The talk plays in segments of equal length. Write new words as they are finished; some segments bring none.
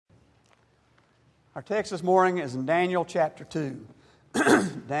Our text this morning is in Daniel chapter 2.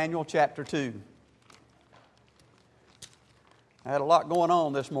 Daniel chapter 2. I had a lot going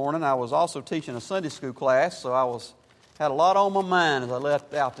on this morning. I was also teaching a Sunday school class, so I had a lot on my mind as I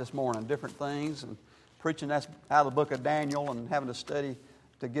left out this morning, different things, and preaching that's out of the book of Daniel and having to study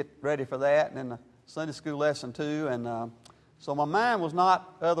to get ready for that, and then the Sunday school lesson too. And so my mind was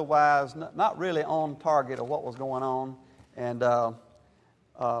not really on target of what was going on. And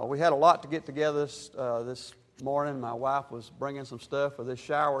we had a lot to get together this morning. My wife was bringing some stuff for this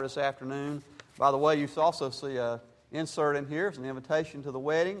shower this afternoon. By the way, you also see an insert in here. It's an invitation to the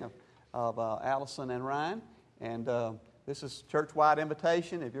wedding of Allison and Ryan. And this is a church-wide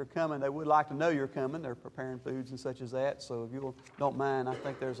invitation. If you're coming, they would like to know you're coming. They're preparing foods and such as that. So if you don't mind, I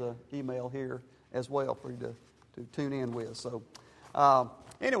think there's an email here as well for you to tune in with. So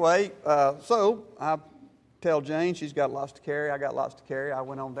anyway, so I tell Jane she's got lots to carry. I got lots to carry. I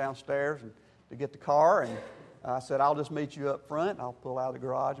went on downstairs to get the car, and I said, I'll just meet you up front. I'll pull out of the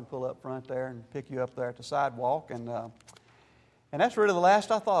garage and pull up front there and pick you up there at the sidewalk. And that's really the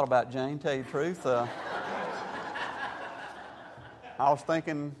last I thought about Jane, tell you the truth. I was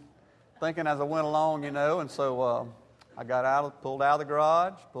thinking as I went along, and so I pulled out of the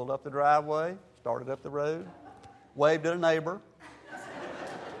garage, pulled up the driveway, started up the road, waved at a neighbor,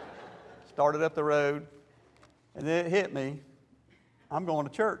 started up the road, and then it hit me. I'm going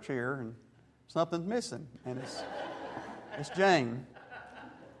to church here, and something's missing, and it's Jane.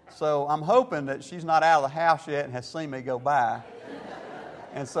 So I'm hoping that she's not out of the house yet and has seen me go by.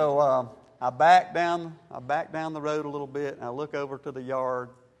 And so I back down the road a little bit, and I look over to the yard,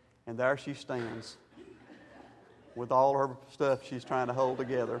 and there she stands with all her stuff she's trying to hold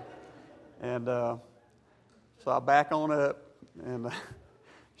together. And so I back on up, and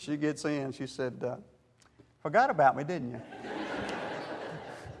she gets in. She said, "Forgot about me, didn't you?"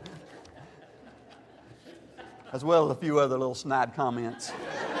 As well as a few other little snide comments.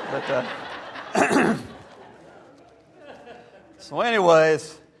 But so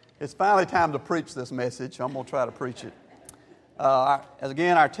anyways, it's finally time to preach this message. I'm going to try to preach it.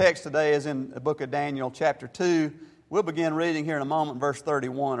 Our text today is in the book of Daniel, chapter 2. We'll begin reading here in a moment, verse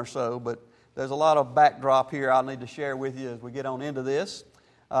 31 or so, but there's a lot of backdrop here I'll need to share with you as we get on into this.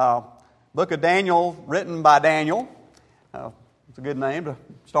 Book of Daniel, written by Daniel. It's a good name to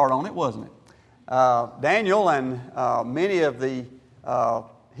start on it, wasn't it? Daniel and many of the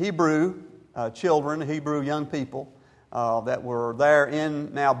Hebrew children, Hebrew young people that were there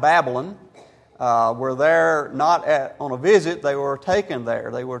in now Babylon, were there not on a visit, they were taken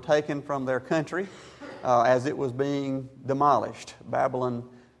there. They were taken from their country as it was being demolished. Babylon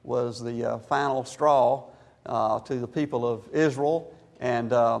was the final straw to the people of Israel,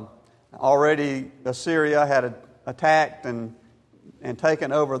 and already Assyria had attacked and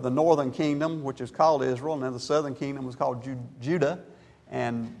taken over the northern kingdom, which is called Israel, and then the southern kingdom was called Judah.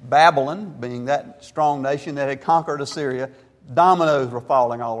 And Babylon, being that strong nation that had conquered Assyria, dominoes were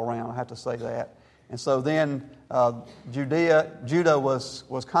falling all around, I have to say that. And so then Judah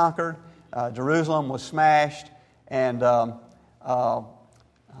was conquered, Jerusalem was smashed, and the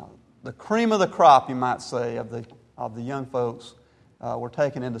cream of the crop, you might say, of the young folks were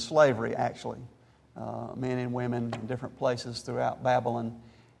taken into slavery, actually. Men and women in different places throughout Babylon.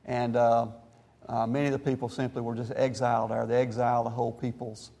 And many of the people simply were just exiled there. They exiled the whole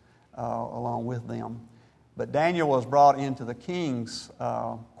peoples along with them. But Daniel was brought into the king's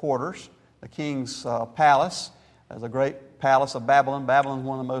quarters, the king's palace. There's a great palace of Babylon. Babylon is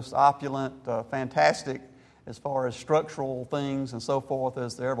one of the most opulent, fantastic as far as structural things and so forth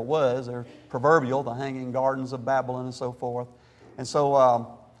as there ever was. They're proverbial, the hanging gardens of Babylon and so forth. And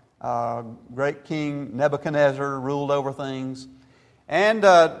so great King Nebuchadnezzar ruled over things. And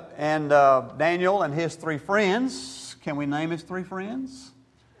Daniel and his three friends, can we name his three friends?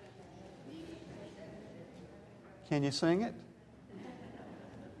 Can you sing it?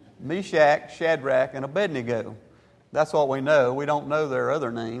 Meshach, Shadrach, and Abednego. That's what we know. We don't know their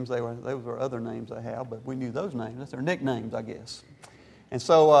other names. Those were other names they have, but we knew those names. That's their nicknames, I guess. And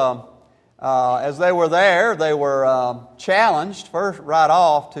so as they were there, they were challenged first right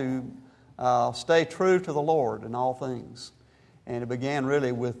off to stay true to the Lord in all things. And it began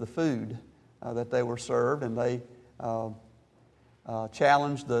really with the food that they were served, and they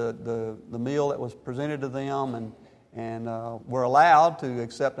challenged the meal that was presented to them, and were allowed to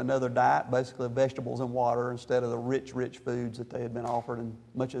accept another diet, basically vegetables and water instead of the rich foods that they had been offered, and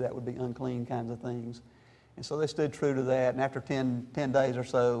much of that would be unclean kinds of things. And so they stood true to that, and after 10 days or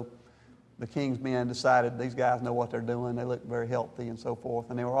so, the king's men decided these guys know what they're doing. They look very healthy and so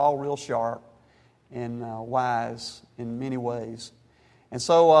forth, and they were all real sharp and wise in many ways. And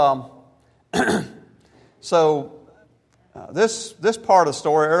so So this part of the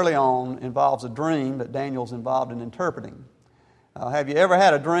story early on involves a dream that Daniel's involved in interpreting. Have you ever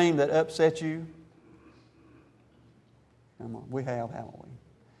had a dream that upset you? Come on, we have, haven't we?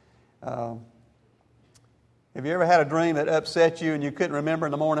 Have you ever had a dream that upset you and you couldn't remember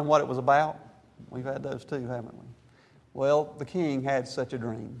in the morning what it was about? We've had those too, haven't we? Well, the king had such a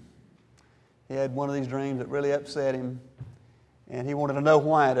dream. He had one of these dreams that really upset him, and he wanted to know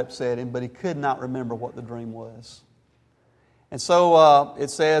why it upset him, but he could not remember what the dream was. And so it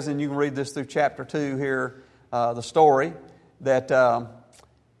says, and you can read this through chapter 2 here, the story, that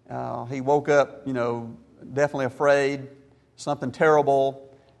he woke up, definitely afraid, something terrible,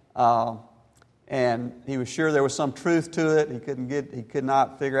 and he was sure there was some truth to it. He could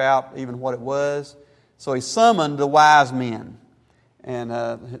not figure out even what it was. So he summoned the wise men and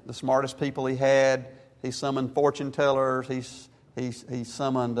the smartest people he had. He summoned fortune tellers. He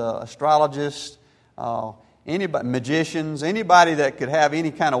summoned astrologists, magicians, anybody that could have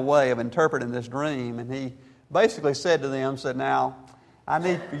any kind of way of interpreting this dream. And he basically said to them, now, I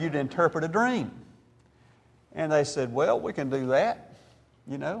need for you to interpret a dream. And they said, well, we can do that,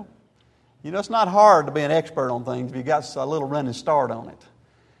 it's not hard to be an expert on things if you got a little running start on it.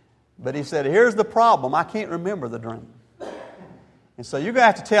 But he said, here's the problem. I can't remember the dream. And so you're going to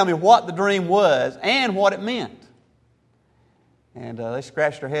have to tell me what the dream was and what it meant. And they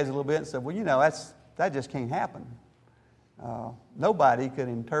scratched their heads a little bit and said, well, that just can't happen. Nobody could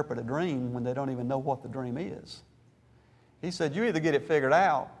interpret a dream when they don't even know what the dream is. He said, you either get it figured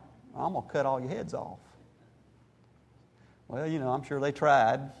out, or I'm going to cut all your heads off. Well, I'm sure they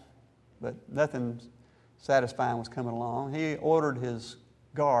tried, but nothing satisfying was coming along. He ordered his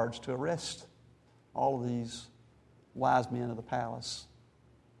guards to arrest all of these wise men of the palace.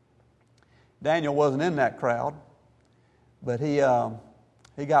 Daniel wasn't in that crowd, but he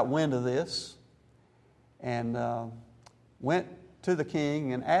got wind of this and went to the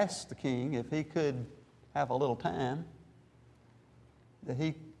king and asked the king if he could have a little time, that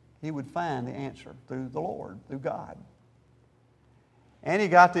he would find the answer through the Lord, through God. And he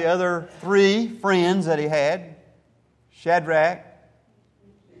got the other 3 friends that he had, Shadrach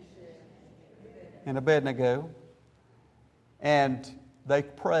and Abednego, and they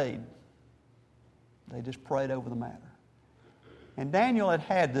prayed. They just prayed over the matter. And Daniel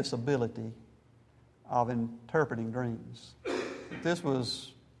had this ability of interpreting dreams. This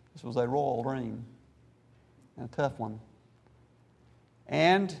was a royal dream, and a tough one.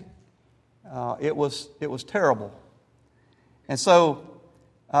 And it was terrible. And so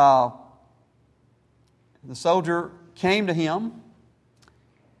the soldier came to him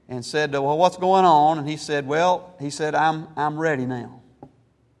and said, well, what's going on? And he said, I'm ready now.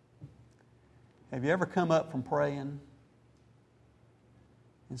 Have you ever come up from praying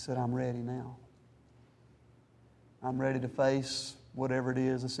and said, I'm ready now? I'm ready to face whatever it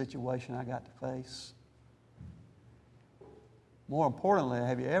is, the situation I got to face. More importantly,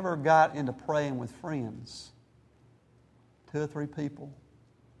 have you ever got into praying with friends, 2 or 3 people,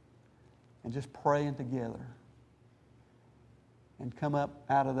 and just praying together, and come up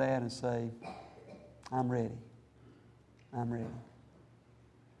out of that and say, I'm ready. I'm ready.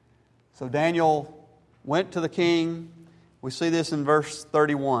 So Daniel went to the king. We see this in verse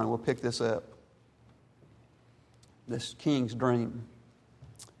 31. We'll pick this up. This king's dream.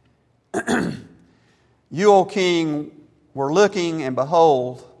 You, O king, were looking, and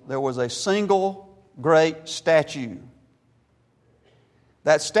behold, there was a single great statue.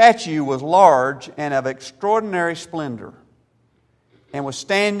 That statue was large and of extraordinary splendor, and was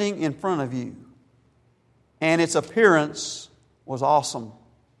standing in front of you, and its appearance was awesome.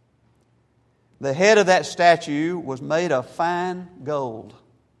 The head of that statue was made of fine gold,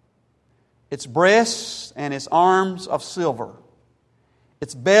 its breasts and its arms of silver,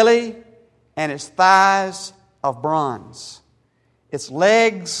 its belly and its thighs of bronze, its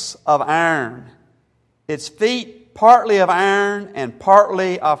legs of iron, its feet partly of iron and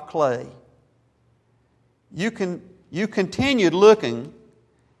partly of clay. You continued looking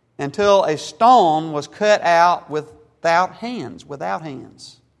until a stone was cut out without hands.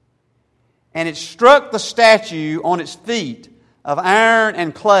 And it struck the statue on its feet of iron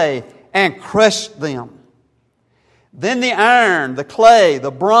and clay and crushed them. Then the iron, the clay,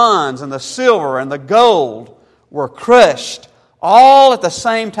 the bronze, and the silver, and the gold were crushed all at the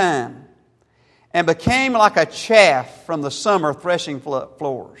same time, and became like a chaff from the summer threshing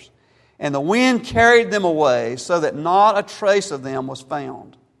floors. And the wind carried them away, so that not a trace of them was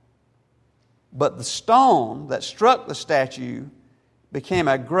found. But the stone that struck the statue became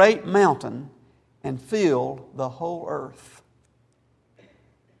a great mountain and filled the whole earth.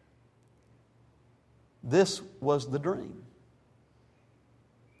 This was the dream.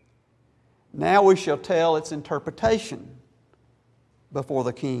 Now we shall tell its interpretation before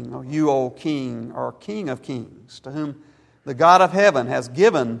the king, or you, O king, or King of kings, to whom the God of heaven has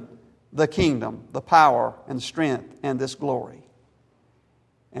given the kingdom, the power, and the strength, and this glory.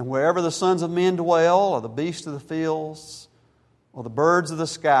 And wherever the sons of men dwell, or the beasts of the fields, or the birds of the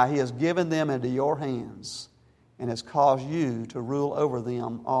sky, He has given them into your hands, and has caused you to rule over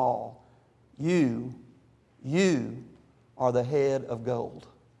them all. You are the head of gold.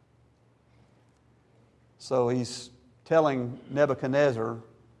 So He's telling Nebuchadnezzar,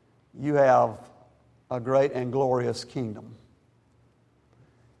 you have a great and glorious kingdom.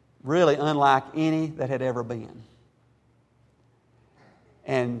 Really unlike any that had ever been.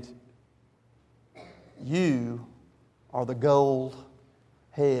 And you are the gold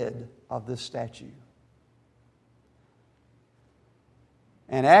head of this statue.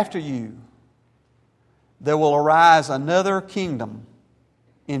 And after you, there will arise another kingdom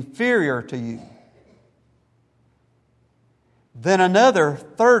inferior to you. Then another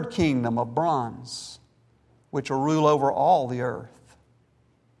third kingdom of bronze, which will rule over all the earth.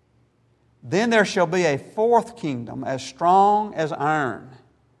 Then there shall be a fourth kingdom as strong as iron,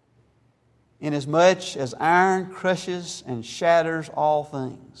 inasmuch as iron crushes and shatters all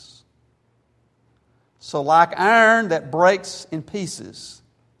things. So like iron that breaks in pieces,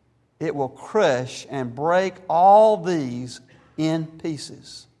 it will crush and break all these in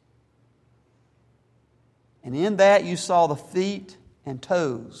pieces. And in that you saw the feet and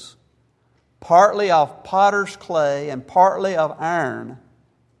toes, partly of potter's clay and partly of iron.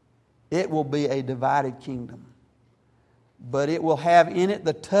 It will be a divided kingdom. But it will have in it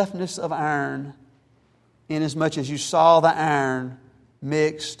the toughness of iron, inasmuch as you saw the iron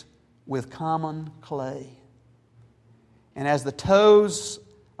mixed with common clay. And as the toes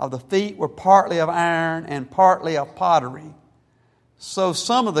of the feet were partly of iron and partly of pottery, so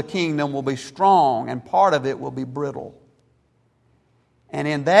some of the kingdom will be strong and part of it will be brittle. And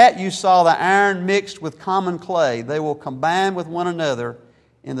in that you saw the iron mixed with common clay. They will combine with one another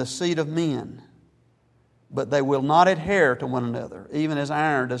in the seed of men. But they will not adhere to one another, even as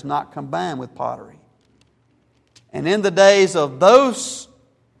iron does not combine with pottery. And in the days of those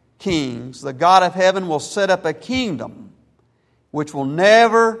kings, the God of heaven will set up a kingdom which will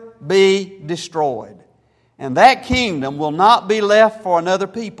never be destroyed. And that kingdom will not be left for another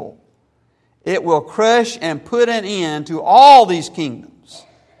people. It will crush and put an end to all these kingdoms,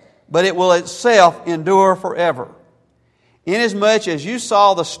 but it will itself endure forever. Inasmuch as you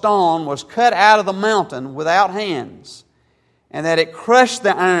saw the stone was cut out of the mountain without hands, and that it crushed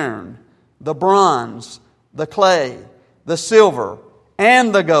the iron, the bronze, the clay, the silver,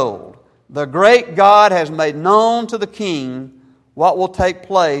 and the gold, the great God has made known to the king what will take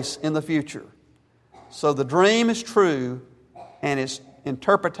place in the future. So the dream is true, and its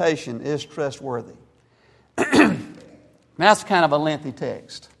interpretation is trustworthy. That's kind of a lengthy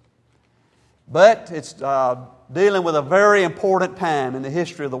text. But it's dealing with a very important time in the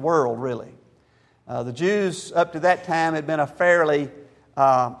history of the world, really. The Jews, up to that time, had been a fairly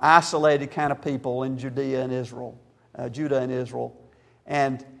isolated kind of people in Judah and Israel.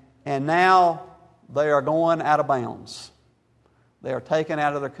 And now they are going out of bounds. They are taken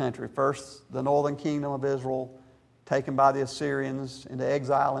out of their country. First, the northern kingdom of Israel, taken by the Assyrians into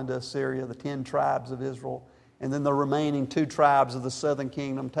exile into Assyria, the 10 tribes of Israel. And then the remaining 2 tribes of the southern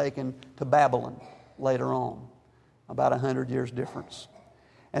kingdom taken to Babylon later on. About 100 years difference.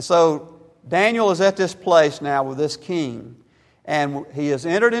 And so Daniel is at this place now with this king. And he has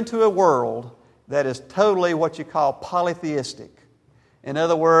entered into a world that is totally what you call polytheistic. In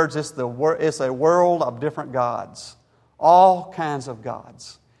other words, it's a world of different gods. All kinds of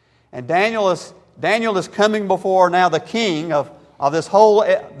gods. And Daniel is coming before now the king of this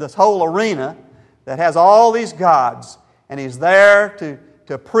whole arena that has all these gods. And he's there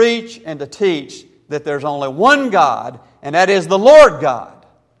to preach and to teach that there's only one God, and that is the Lord God.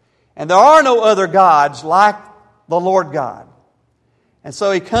 And there are no other gods like the Lord God. And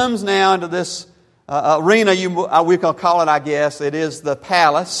so he comes now into this arena, we can call it, I guess. It is the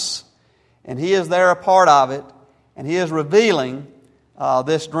palace. And he is there a part of it. And he is revealing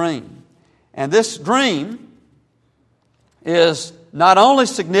this dream. And this dream is not only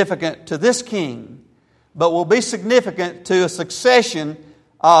significant to this king, but will be significant to a succession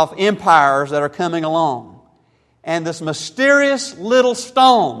of empires that are coming along. And this mysterious little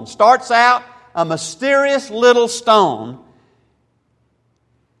stone starts out a mysterious little stone.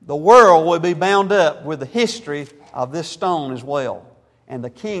 The world will be bound up with the history of this stone as well, and the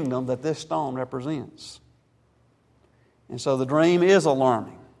kingdom that this stone represents. And so the dream is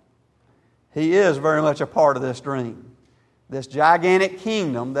alarming. he is very much a part of this dream. This gigantic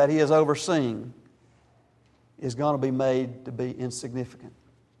kingdom that he is overseeing is going to be made to be insignificant.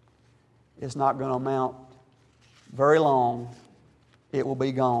 It's not going to amount very long. It will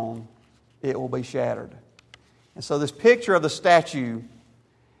be gone. It will be shattered. And so this picture of the statue,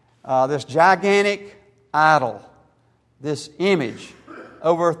 this gigantic idol, this image,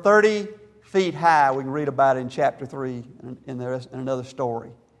 over 30 feet high, we can read about it in chapter 3 in another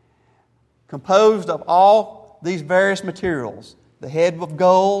story, composed of all these various materials: the head of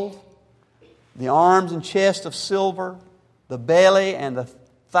gold, the arms and chest of silver, the belly and the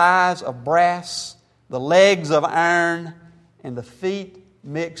thighs of brass, the legs of iron, and the feet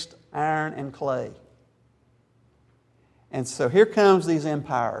mixed iron and clay. And so here comes these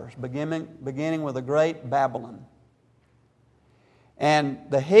empires, beginning with the great Babylon. And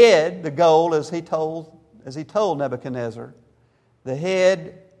the head, the gold, as he told Nebuchadnezzar, the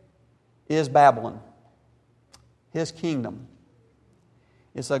head is Babylon, his kingdom.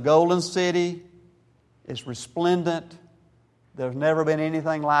 It's a golden city. It's resplendent. There's never been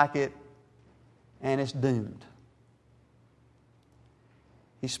anything like it. And it's doomed.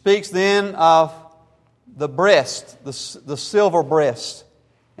 He speaks then of the breast, the silver breast.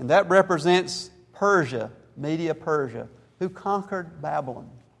 And that represents Persia, Media Persia, who conquered Babylon.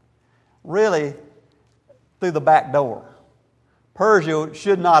 Really, through the back door. Persia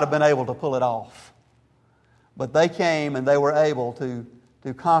should not have been able to pull it off. But they came and they were able to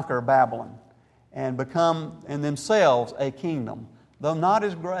conquer Babylon and become in themselves a kingdom, though not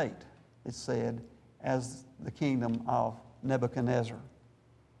as great, it's said, as the kingdom of Nebuchadnezzar.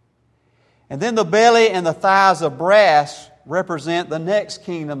 And then the belly and the thighs of brass represent the next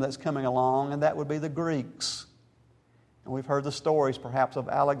kingdom that's coming along, and that would be the Greeks. And we've heard the stories perhaps of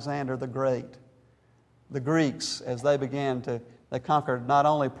Alexander the Great. The Greeks, as they conquered not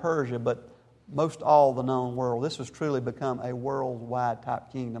only Persia, but most all the known world. This has truly become a worldwide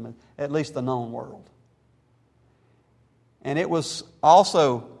type kingdom, at least the known world. And it was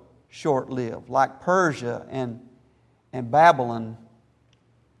also short-lived. Like Persia and Babylon,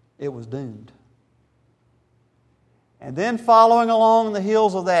 it was doomed. And then following along the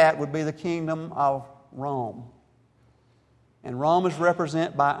heels of that would be the kingdom of Rome. And Rome is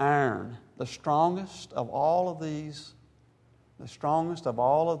represented by iron, the strongest of all of these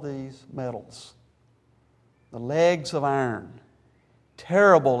metals. The legs of iron,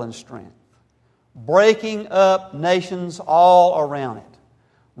 terrible in strength, breaking up nations all around it.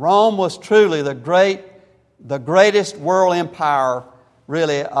 Rome was truly the greatest world empire,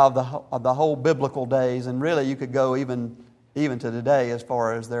 really, of the whole biblical days, and really you could go even to today as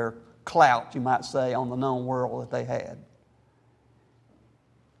far as their clout, you might say, on the known world that they had.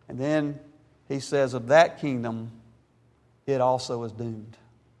 And then he says of that kingdom, it also is doomed.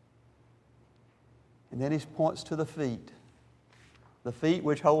 And then he points to the feet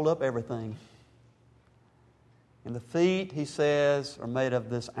which hold up everything. And the feet, he says, are made of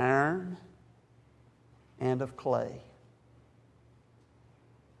this iron and of clay.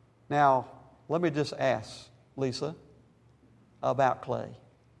 Now, let me just ask, Lisa, about clay.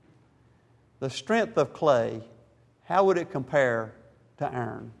 The strength of clay, how would it compare to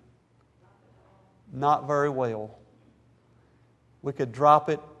iron? Not very well. We could drop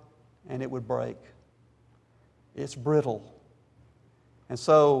it and it would break. It's brittle. And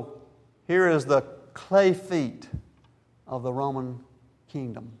so here is the clay feet of the Roman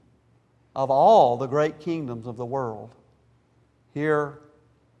kingdom. Of all the great kingdoms of the world, here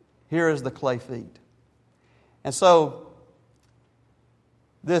is the clay feet. And so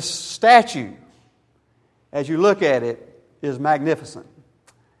this statue, as you look at it, is magnificent.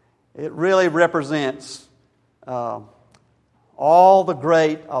 It really represents all the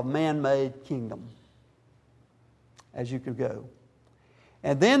great of man-made kingdom, as you could go.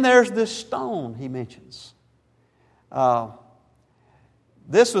 And then there's this stone he mentions.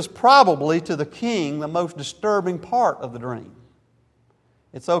 This was probably to the king the most disturbing part of the dream.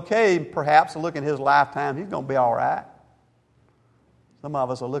 It's okay, perhaps, to look at his lifetime. He's going to be all right. Some of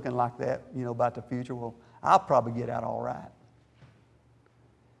us are looking like that, about the future. Well, I'll probably get out all right.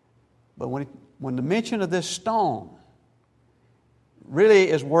 But when the mention of this stone really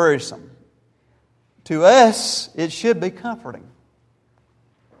is worrisome, to us, it should be comforting.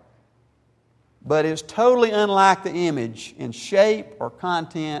 But it's totally unlike the image in shape or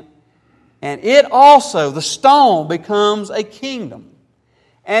content. And it also, the stone, becomes a kingdom.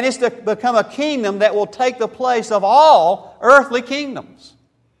 And it's to become a kingdom that will take the place of all earthly kingdoms.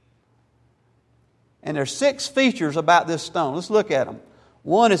 And there's 6 features about this stone. Let's look at them.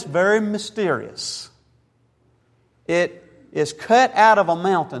 One is very mysterious. It is cut out of a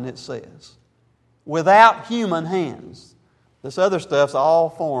mountain, it says. without human hands. This other stuff's all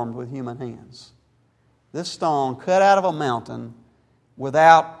formed with human hands. This stone cut out of a mountain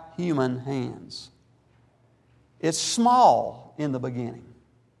without human hands. It's small in the beginning.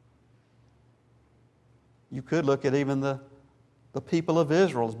 You could look at even the people of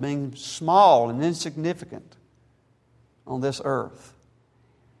Israel as being small and insignificant on this earth.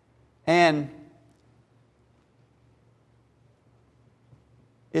 And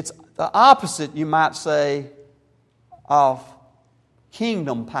it's the opposite, you might say, of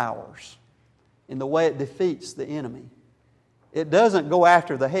kingdom powers in the way it defeats the enemy. It doesn't go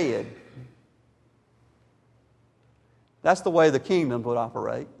after the head. That's the way the kingdom would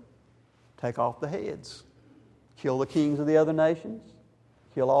operate. Take off the heads. Kill the kings of the other nations.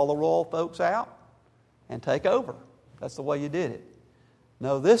 Kill all the royal folks out. And take over. That's the way you did it.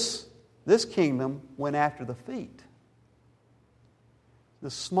 No, this kingdom went after the feet. The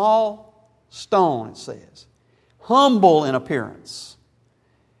small stone, it says. Humble in appearance.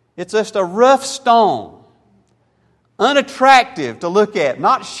 It's just a rough stone. Unattractive to look at.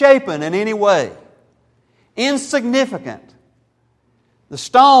 Not shapen in any way. Insignificant. The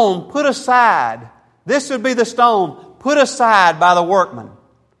stone put aside. This would be the stone put aside by the workman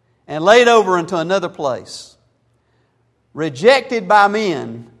and laid over into another place. Rejected by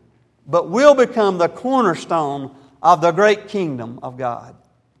men, but will become the cornerstone of the great kingdom of God.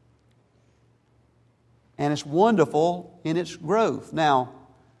 And it's wonderful in its growth. Now,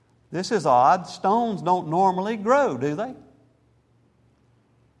 this is odd. Stones don't normally grow, do they?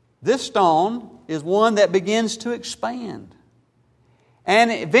 This stone is one that begins to expand.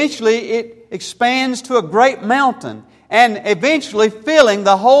 And eventually it expands to a great mountain. And eventually filling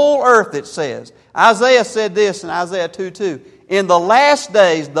the whole earth, it says. Isaiah said this in Isaiah 2:2. In the last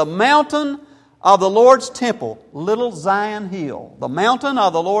days, the mountain of the Lord's temple, little Zion Hill, the mountain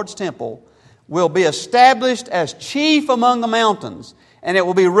of the Lord's temple, will be established as chief among the mountains. And it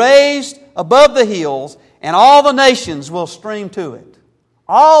will be raised above the hills, and all the nations will stream to it.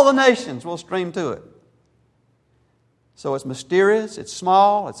 All the nations will stream to it. So it's mysterious, it's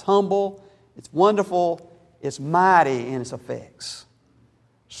small, it's humble, it's wonderful, it's mighty in its effects.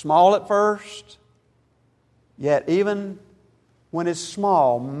 Small at first, yet even when it's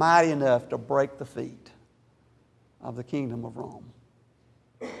small, mighty enough to break the feet of the kingdom of Rome.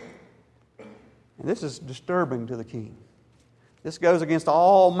 And this is disturbing to the king. This goes against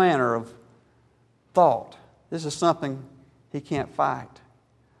all manner of thought. This is something he can't fight.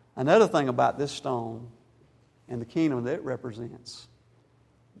 Another thing about this stone and the kingdom that it represents,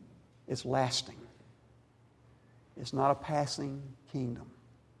 it's lasting. It's not a passing kingdom.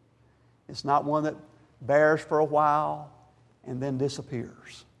 It's not one that bears for a while and then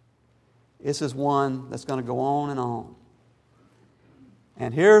disappears. This is one that's going to go on and on.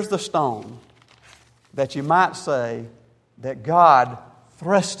 And here's the stone that you might say that God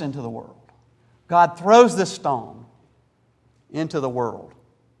thrust into the world. God throws this stone into the world.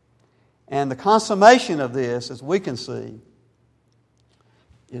 And the consummation of this, as we can see,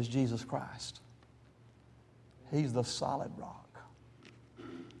 is Jesus Christ. He's the solid rock.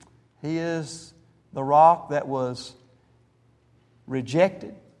 He is the rock that was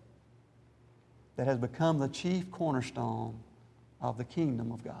rejected, that has become the chief cornerstone of the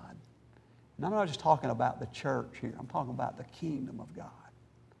kingdom of God. And I'm not just talking about the church here. I'm talking about the kingdom of God.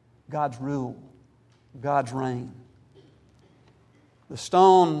 God's rule. God's reign. The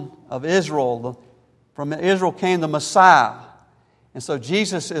stone of Israel, from Israel came the Messiah. And so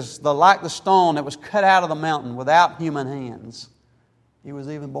Jesus is like the stone that was cut out of the mountain without human hands. He was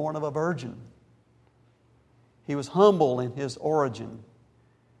even born of a virgin. He was humble in His origin.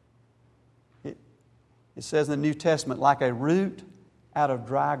 It says in the New Testament, like a root out of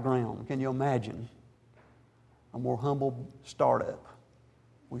dry ground. Can you imagine a more humble startup?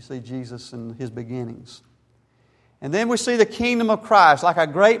 We see Jesus in His beginnings. And then we see the kingdom of Christ like a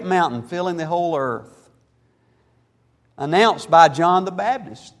great mountain filling the whole earth. Announced by John the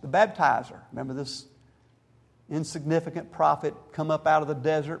Baptist, the baptizer. Remember this insignificant prophet come up out of the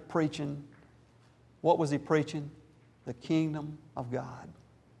desert preaching. What was he preaching? The kingdom of God.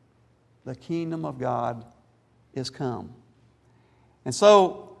 The kingdom of God is come. And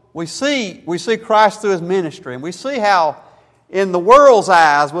so we see Christ through His ministry, and we see how in the world's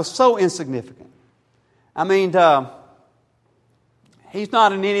eyes was so insignificant. I mean, He's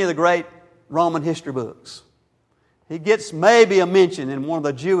not in any of the great Roman history books. He gets maybe a mention in one of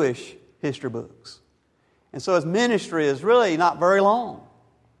the Jewish history books. And so His ministry is really not very long.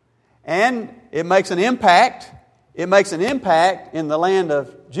 And it makes an impact. It makes an impact in the land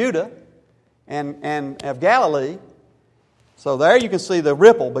of Judah and of Galilee. So there you can see the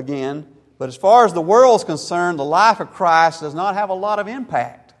ripple begin. But as far as the world's concerned, the life of Christ does not have a lot of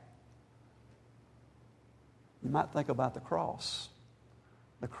impact. You might think about the cross.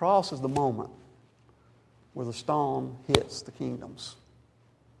 The cross is the moment where the storm hits the kingdoms.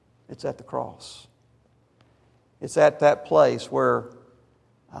 It's at the cross. It's at that place where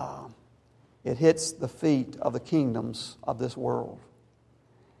it hits the feet of the kingdoms of this world.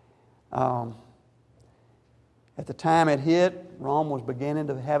 At the time it hit, Rome was beginning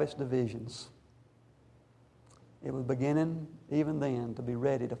to have its divisions. It was beginning, even then, to be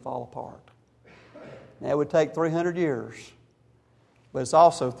ready to fall apart. Now, it would take 300 years, but it's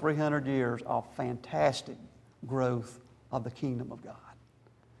also 300 years of fantastic growth of the kingdom of God.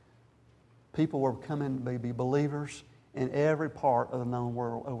 People were coming to be believers in every part of the known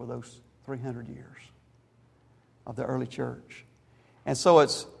world over those 300 years of the early church. And so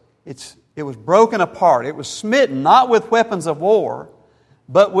it was broken apart. It was smitten not with weapons of war,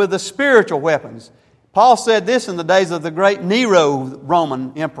 but with the spiritual weapons. Paul said this in the days of the great Nero,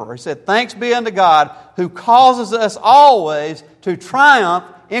 Roman emperor. He said, "Thanks be unto God who causes us always to triumph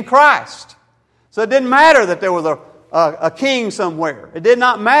in Christ." So it didn't matter that there was a king somewhere. It did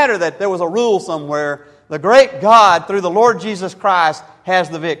not matter that there was a rule somewhere. The great God, through the Lord Jesus Christ, has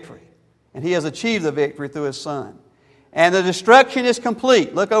the victory. And He has achieved the victory through His Son. And the destruction is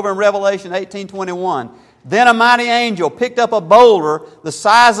complete. Look over in Revelation 18:21. "Then a mighty angel picked up a boulder the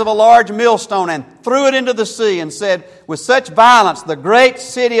size of a large millstone and threw it into the sea and said, 'With such violence the great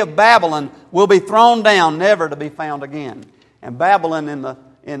city of Babylon will be thrown down, never to be found again.'" And Babylon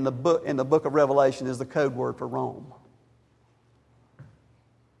in the book of Revelation is the code word for Rome.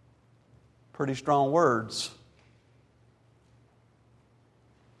 Pretty strong words.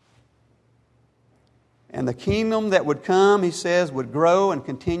 And the kingdom that would come, he says, would grow and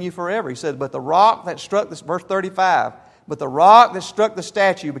continue forever. He says, "But the rock that struck this," verse 35, "but the rock that struck the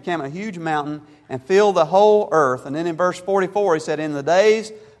statue became a huge mountain and filled the whole earth." And then in verse 44, he said, "In the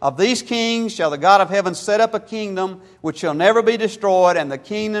days of these kings shall the God of heaven set up a kingdom which shall never be destroyed, and the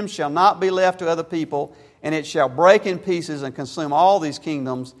kingdom shall not be left to other people, and it shall break in pieces and consume all these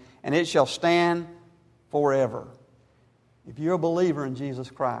kingdoms, and it shall stand forever." If you're a believer in Jesus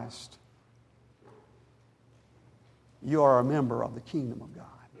Christ, you are a member of the kingdom of God.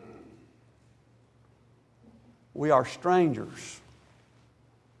 We are strangers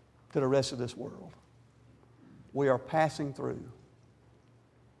to the rest of this world. We are passing through.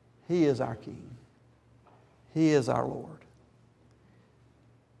 He is our King. He is our Lord.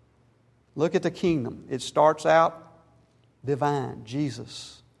 Look at the kingdom. It starts out divine,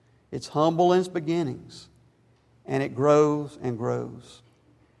 Jesus. It's humble in its beginnings, and it grows and grows.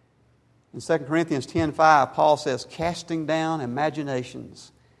 In 2 Corinthians 10:5, Paul says, "Casting down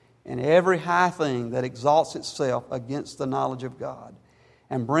imaginations and every high thing that exalts itself against the knowledge of God,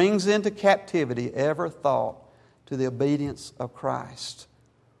 and brings into captivity every thought to the obedience of Christ."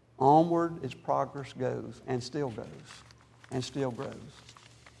 Onward its progress goes, and still goes, and still grows.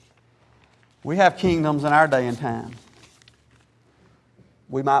 We have kingdoms in our day and time.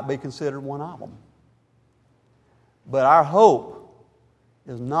 We might be considered one of them. But our hope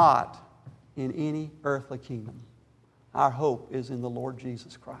is not in any earthly kingdom. Our hope is in the Lord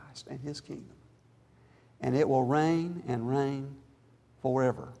Jesus Christ and His kingdom. And it will reign and reign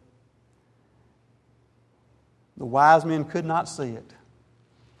forever. The wise men could not see it.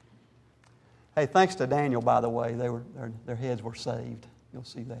 Hey, thanks to Daniel, by the way, their heads were saved. You'll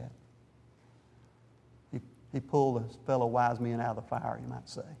see that. He pulled his fellow wise men out of the fire, you might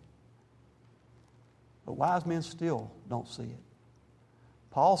say. But wise men still don't see it.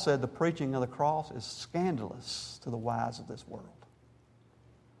 Paul said the preaching of the cross is scandalous to the wise of this world.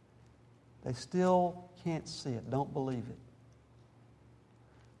 They still can't see it, don't believe it.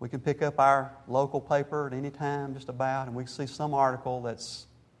 We can pick up our local paper at any time just about, and we see some article that's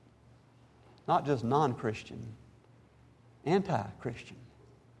not just non-Christian, anti-Christian.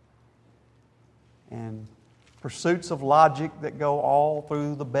 And pursuits of logic that go all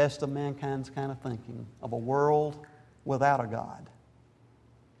through the best of mankind's kind of thinking of a world without a God.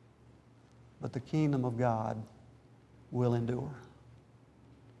 But the kingdom of God will endure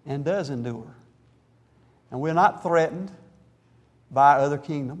and does endure. And we're not threatened by other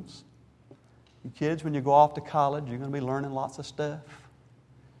kingdoms. You kids, when you go off to college, you're going to be learning lots of stuff.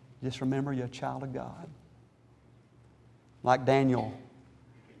 Just remember you're a child of God. Like Daniel,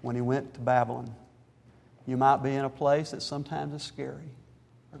 when he went to Babylon, you might be in a place that sometimes is scary.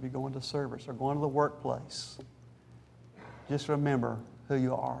 Or if you're going to service or going to the workplace, just remember who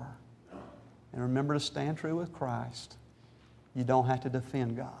you are. And remember to stand true with Christ. You don't have to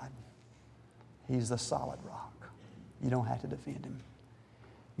defend God. He's the solid rock. You don't have to defend Him.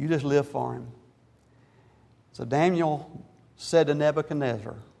 You just live for Him. So Daniel said to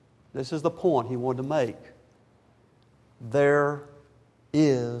Nebuchadnezzar, this is the point he wanted to make. There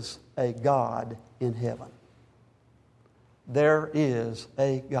is a God in heaven. There is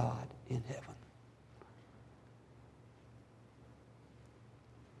a God in heaven.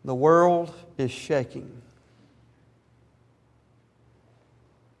 The world is shaking.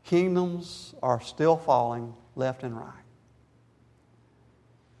 Kingdoms are still falling left and right.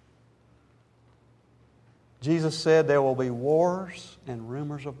 Jesus said there will be wars and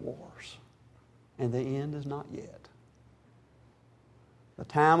rumors of wars, and the end is not yet. The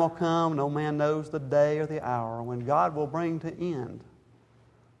time will come, no man knows the day or the hour, when God will bring to end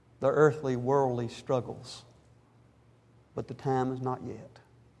the earthly, worldly struggles. But the time is not yet.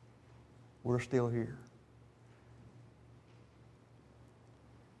 We're still here.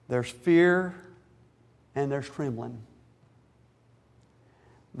 There's fear and there's trembling.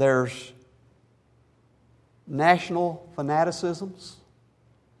 There's national fanaticisms.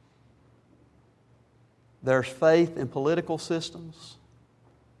 There's faith in political systems.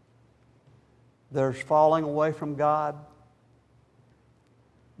 There's falling away from God.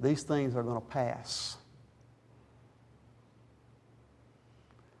 These things are going to pass.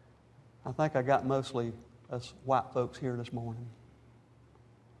 I think I got mostly us white folks here this morning.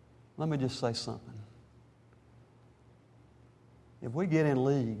 Let me just say something. If we get in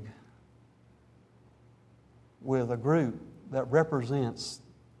league with a group that represents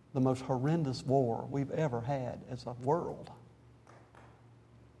the most horrendous war we've ever had as a world,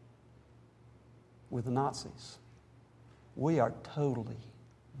 with the Nazis, we are totally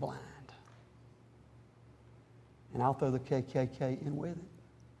blind. And I'll throw the KKK in with it.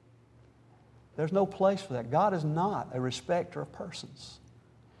 There's no place for that. God is not a respecter of persons.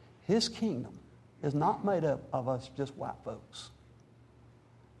 His kingdom is not made up of us just white folks.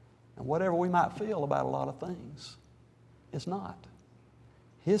 And whatever we might feel about a lot of things, it's not.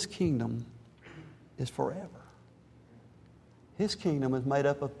 His kingdom is forever. His kingdom is made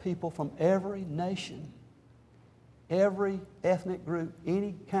up of people from every nation, every ethnic group,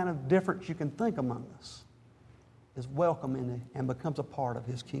 any kind of difference you can think among us is welcome in it and becomes a part of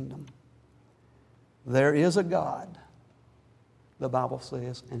His kingdom. There is a God, the Bible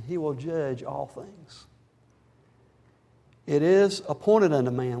says, and He will judge all things. It is appointed unto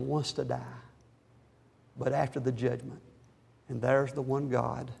man once to die, but after the judgment. And there's the one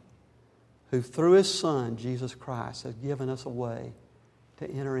God who through His Son, Jesus Christ, has given us a way to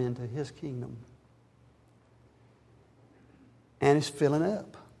enter into His kingdom. And it's filling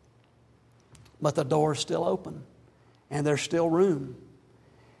up. But the door is still open. And there's still room.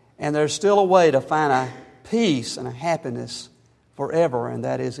 And there's still a way to find a peace and a happiness forever, and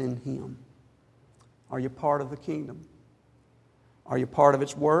that is in Him. Are you part of the kingdom? Are you part of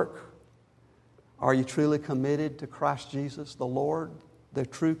its work? Are you truly committed to Christ Jesus, the Lord, the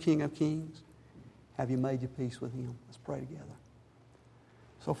true King of Kings? Have you made your peace with Him? Let's pray together.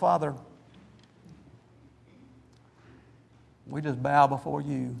 So, Father, we just bow before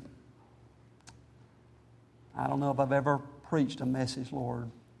You. I don't know if I've ever preached a message, Lord,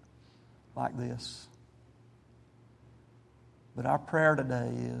 like this. But our prayer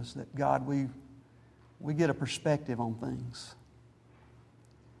today is that, God, we get a perspective on things.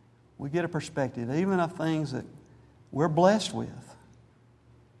 We get a perspective, even of things that we're blessed with.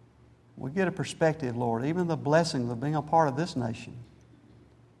 We get a perspective, Lord, even the blessings of being a part of this nation.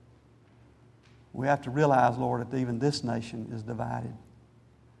 We have to realize, Lord, that even this nation is divided.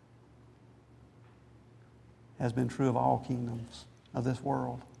 Has been true of all kingdoms of this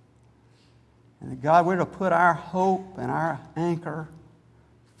world. And that, God, we're to put our hope and our anchor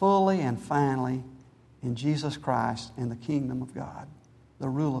fully and finally in Jesus Christ and the kingdom of God, the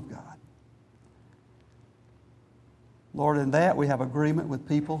rule of God. Lord, in that we have agreement with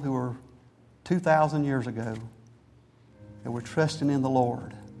people who were 2,000 years ago that we're trusting in the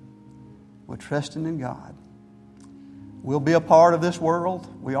Lord. We're trusting in God. We'll be a part of this world.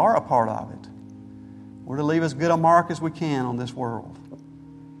 We are a part of it. We're to leave as good a mark as we can on this world.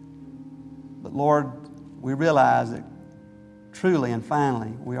 But Lord, we realize that truly and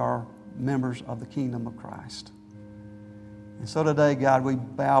finally we are members of the kingdom of Christ. And so today, God, we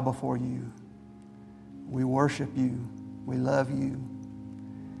bow before You. We worship You. We love You.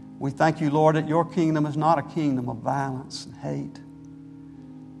 We thank You, Lord, that Your kingdom is not a kingdom of violence and hate.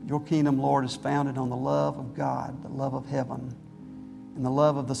 Your kingdom, Lord, is founded on the love of God, the love of heaven, and the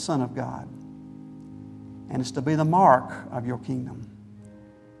love of the Son of God. And it's to be the mark of Your kingdom,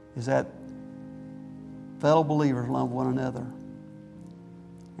 is that fellow believers love one another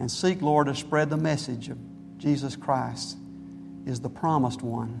and seek, Lord, to spread the message of Jesus Christ is the promised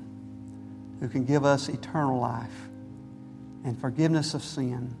one who can give us eternal life and forgiveness of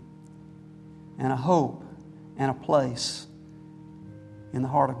sin and a hope and a place in the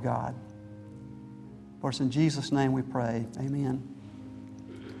heart of God. For it's in Jesus' name we pray. Amen.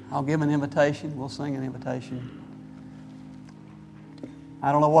 I'll give an invitation. We'll sing an invitation.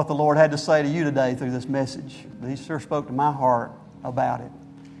 I don't know what the Lord had to say to you today through this message, but He sure spoke to my heart about it.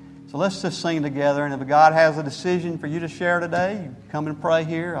 So let's just sing together, and if God has a decision for you to share today, you come and pray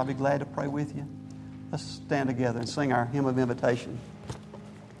here. I'll be glad to pray with you. Let's stand together and sing our hymn of invitation.